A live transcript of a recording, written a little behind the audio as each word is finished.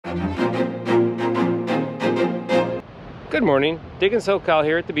Good morning, Digging SoCal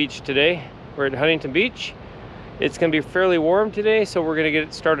here at the beach today. We're at Huntington Beach. It's going to be fairly warm today, so we're going to get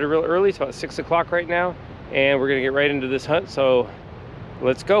it started real early. It's about 6 o'clock right now, and we're going to get right into this hunt, so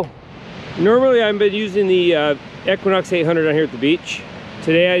let's go. Normally I've been using the Equinox 800 on here at the beach.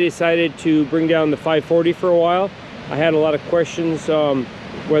 Today I decided to bring down the 540 for a while. I had a lot of questions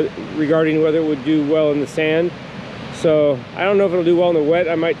regarding whether it would do well in the sand. So I don't know if it'll do well in the wet.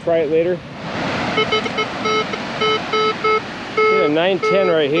 I might try it later. Yeah, 910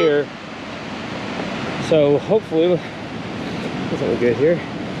 right here. So hopefully, this will look good here.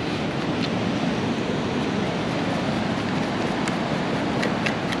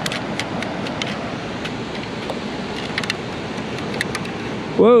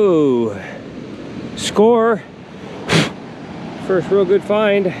 Whoa! Score! First real good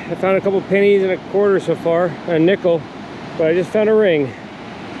find. I found a couple pennies and a quarter so far, and a nickel, but I just found a ring.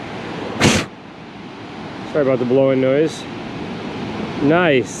 Sorry about the blowing noise.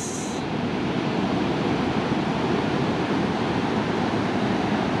 Nice.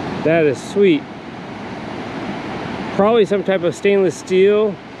 That is sweet. Probably some type of stainless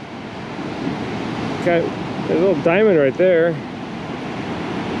steel. Got a little diamond right there.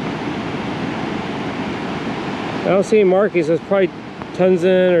 I don't see any markings, so it's probably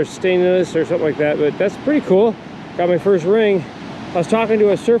tungsten or stainless or something like that, but that's pretty cool. Got my first ring. I was talking to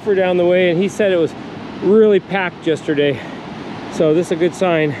a surfer down the way and he said it was really packed yesterday, so this is a good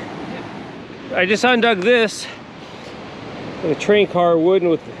sign. I just undug this with a train car, wood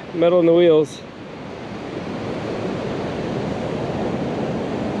and with metal in the wheels.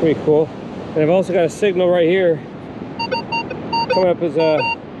 Pretty cool. And I've also got a signal right here coming up as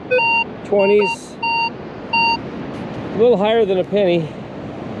 20s, a little higher than a penny.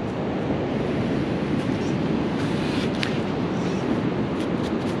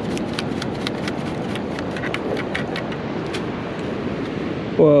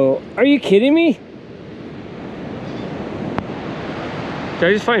 Whoa, are you kidding me? Did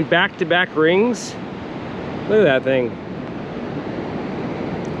I just find back-to-back rings? Look at that thing.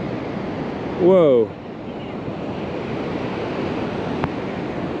 Whoa.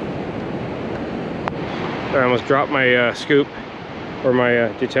 I almost dropped my scoop, or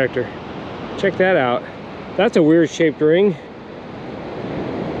my detector. Check that out. That's a weird shaped ring.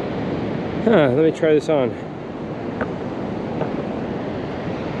 Huh, let me try this on.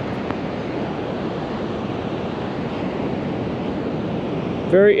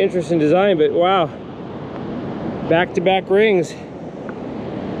 Very interesting design, but wow. Back-to-back rings.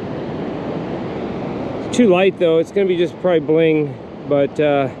 It's too light though, it's gonna be just probably bling, but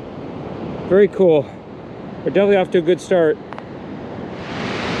very cool. We're definitely off to a good start.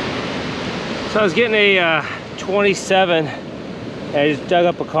 So I was getting a 27 and I just dug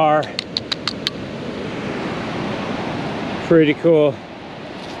up a car. Pretty cool.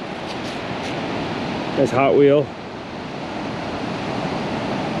 Nice Hot Wheel.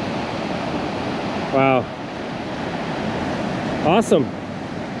 Wow. Awesome.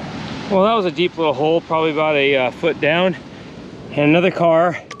 Well, that was a deep little hole, probably about a foot down. And another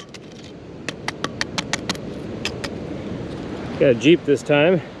car. Got a Jeep this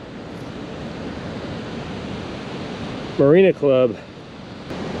time. Marina Club.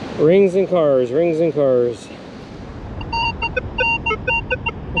 Rings and cars, rings and cars.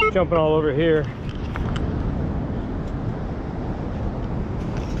 Just jumping all over here.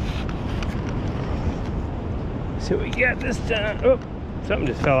 See what we got this time. Oh, something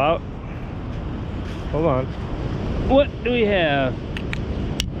just fell out. Hold on. What do we have?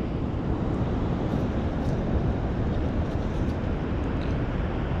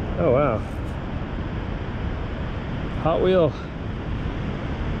 Oh wow. Hot Wheel.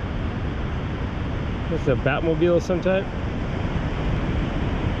 This is a Batmobile of some type.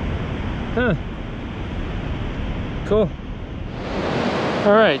 Huh. Cool.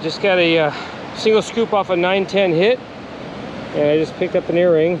 Alright, just got a single scoop off a 910 hit, and I just picked up an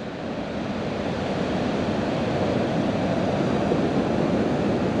earring.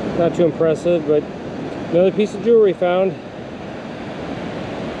 Not too impressive, but another piece of jewelry found.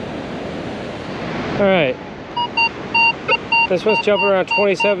 All right, this one's jumping around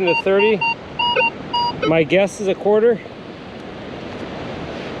 27 to 30. My guess is a quarter.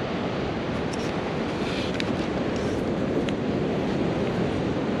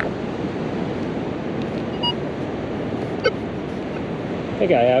 I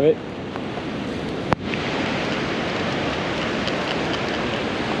think I have it.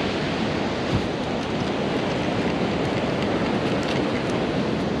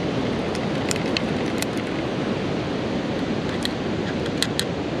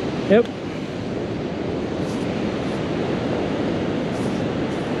 Yep.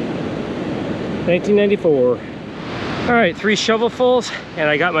 1994. All right, 3 shovelfuls, and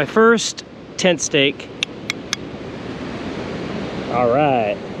I got my first tent stake. All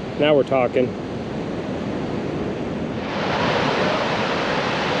right, now we're talking.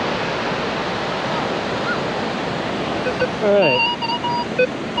 All right,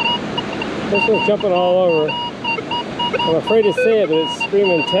 this one's jumping all over. I'm afraid to say it, but it's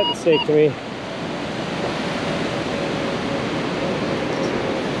screaming tent stake to me.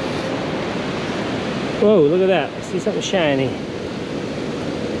 Whoa, look at that. I see something shiny.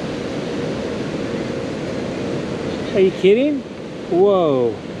 Are you kidding?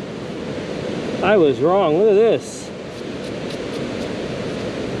 Whoa. I was wrong. Look at this.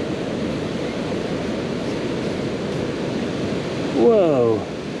 Whoa.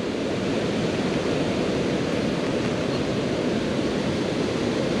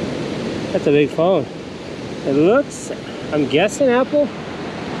 That's a big phone. It looks, I'm guessing Apple.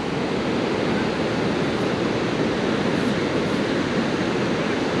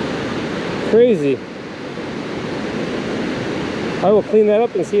 Crazy. I will clean that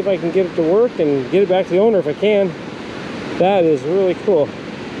up and see if I can get it to work and get it back to the owner if I can. That is really cool.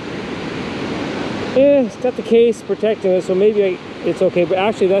 Yeah, it's got the case protecting it, so maybe it's okay. But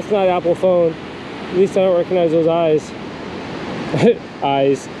actually, that's not an Apple phone. At least I don't recognize those eyes.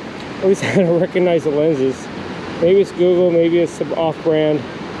 Eyes. At least I don't recognize the lenses. Maybe it's Google, maybe it's some off-brand.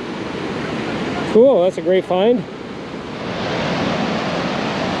 Cool, that's a great find.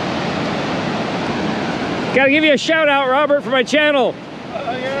 Gotta give you a shout out, Robert, for my channel.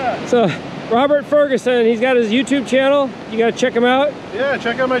 Yeah. So, Robert Ferguson, he's got his YouTube channel. You gotta check him out. Yeah,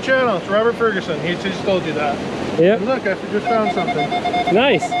 check out my channel. It's Robert Ferguson. He just told you that. Yep. And look, I just found something.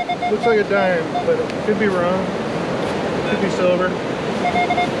 Nice. Looks like a dime, but it could be wrong. Could be silver.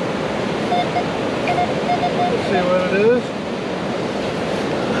 Let's see what it is.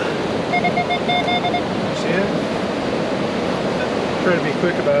 See it? Try to be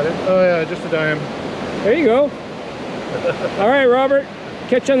quick about it. Oh yeah, just a dime. There you go. All right, Robert.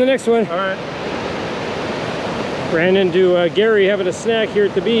 Catch you on the next one. All right. Ran into Gary having a snack here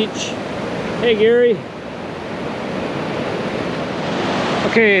at the beach. Hey, Gary.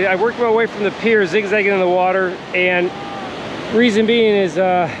 Okay, I worked my way from the pier, zigzagging in the water, and reason being is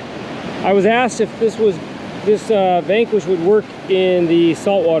I was asked if this Vanquish would work in the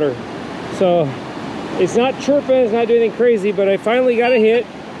salt water. So it's not chirping, it's not doing anything crazy, but I finally got a hit.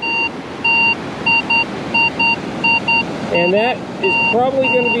 And that is probably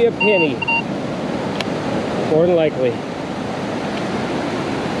going to be a penny, more than likely.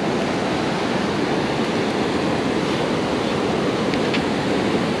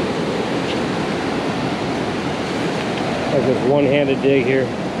 Like this one-handed dig here.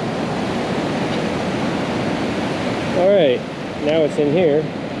 All right, now it's in here.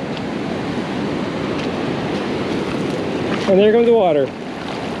 And there comes the water.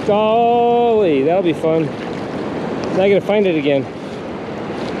 Golly, that'll be fun. Now I gotta find it again.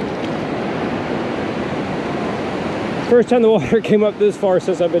 First time the water came up this far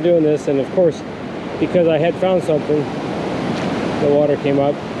since I've been doing this, and of course, because I had found something, the water came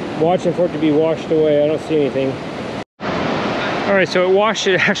up. Watching for it to be washed away, I don't see anything. All right, so it washed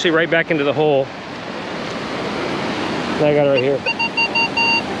it actually right back into the hole. Now I got it right here.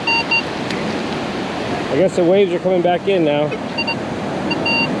 I guess the waves are coming back in now.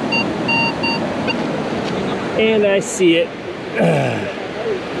 And I see it.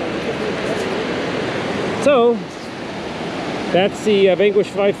 So that's the Vanquish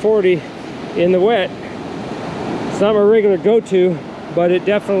 540 in the wet. It's not my regular go-to, but it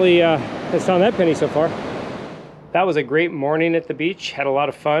definitely has found that penny so far. That was a great morning at the beach. Had a lot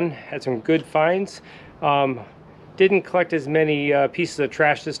of fun. Had some good finds. Didn't collect as many pieces of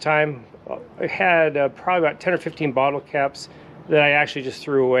trash this time. I had probably about 10 or 15 bottle caps that I actually just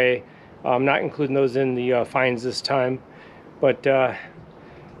threw away. Not including those in the finds this time, but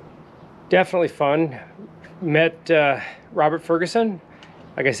definitely fun. Met Robert Ferguson.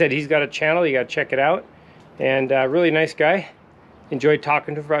 Like I said, he's got a channel, you got to check it out. And really nice guy. Enjoyed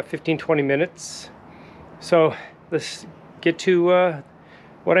talking to him for about 15-20 minutes. So let's get to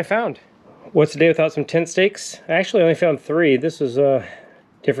what I found. What's a day without some tent stakes? I actually only found 3. This was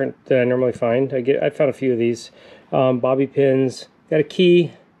different than I normally find. I found a few of these. Bobby pins, got a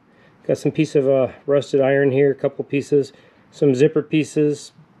key. Got some piece of rusted iron here, a couple pieces, some zipper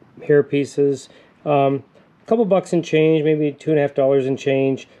pieces, hair pieces, a couple bucks in change, maybe $2.50 in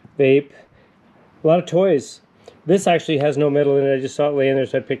change, vape, a lot of toys. This actually has no metal in it. I just saw it laying there,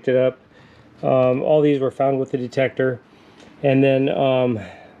 so I picked it up. All these were found with the detector, and then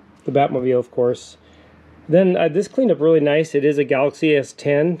the Batmobile, of course. Then this cleaned up really nice. It is a Galaxy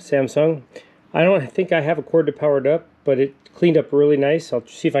S10 Samsung. I don't think I have a cord to power it up, but it cleaned up really nice. I'll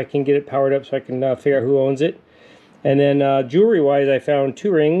see if I can get it powered up so I can figure out who owns it. And then jewelry-wise, I found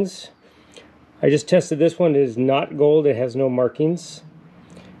 2 rings. I just tested this one. It is not gold. It has no markings.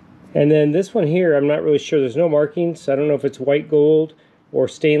 And then this one here, I'm not really sure. There's no markings. I don't know if it's white gold or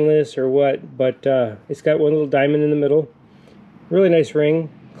stainless or what, but it's got one little diamond in the middle. Really nice ring,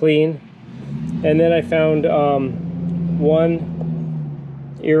 clean. And then I found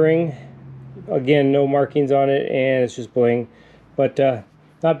one earring. Again, no markings on it, and it's just bling. But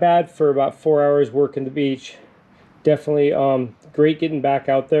not bad for about 4 hours working the beach. Definitely great getting back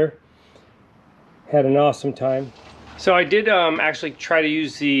out there. Had an awesome time. So I did actually try to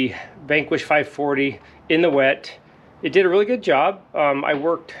use the Vanquish 540 in the wet. It did a really good job. I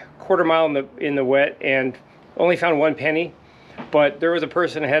worked quarter mile in the wet and only found 1 penny. But there was a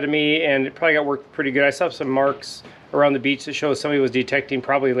person ahead of me, and it probably got worked pretty good. I saw some marks around the beach that shows somebody was detecting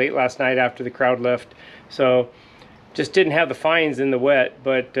probably late last night after the crowd left. So just didn't have the fines in the wet,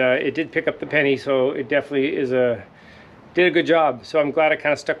 but it did pick up the penny, so it definitely did a good job. So I'm glad I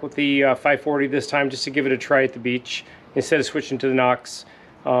kind of stuck with the 540 this time just to give it a try at the beach instead of switching to the Knox.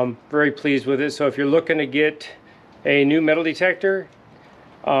 Very pleased with it. So if you're looking to get a new metal detector,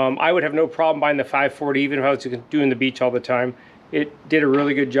 I would have no problem buying the 540 even if I was doing the beach all the time. It did a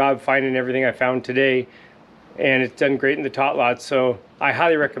really good job finding everything I found today, and it's done great in the tot lot, so I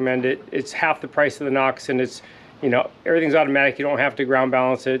highly recommend it. It's half the price of the Knox, and it's, you know, everything's automatic. You don't have to ground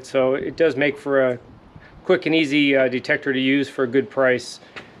balance it, so it does make for a quick and easy detector to use for a good price.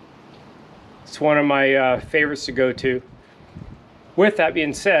 It's one of my favorites to go to. With that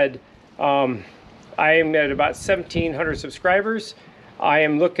being said, I am at about 1,700 subscribers. I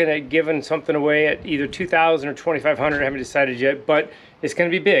am looking at giving something away at either 2,000 or 2,500. I haven't decided yet, but it's going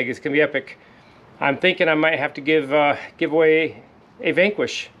to be big. It's going to be epic. I'm thinking I might have to give away a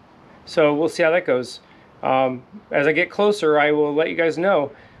Vanquish. So we'll see how that goes. As I get closer, I will let you guys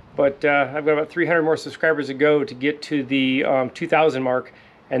know. But I've got about 300 more subscribers to go to get to the 2,000 mark,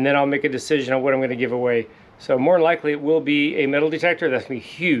 and then I'll make a decision on what I'm going to give away. So more than likely, it will be a metal detector. That's going to be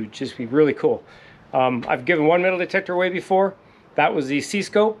huge. It's going to be really cool. I've given one metal detector away before. That was the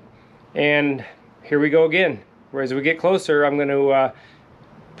C-scope, and here we go again. Whereas as we get closer, I'm going to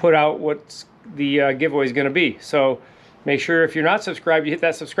put out what the giveaway is going to be. So make sure if you're not subscribed, you hit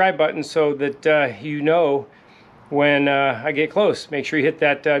that subscribe button so that you know when I get close. Make sure you hit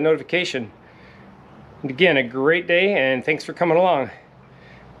that notification. And again, a great day, and thanks for coming along.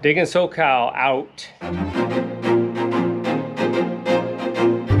 Digging SoCal out.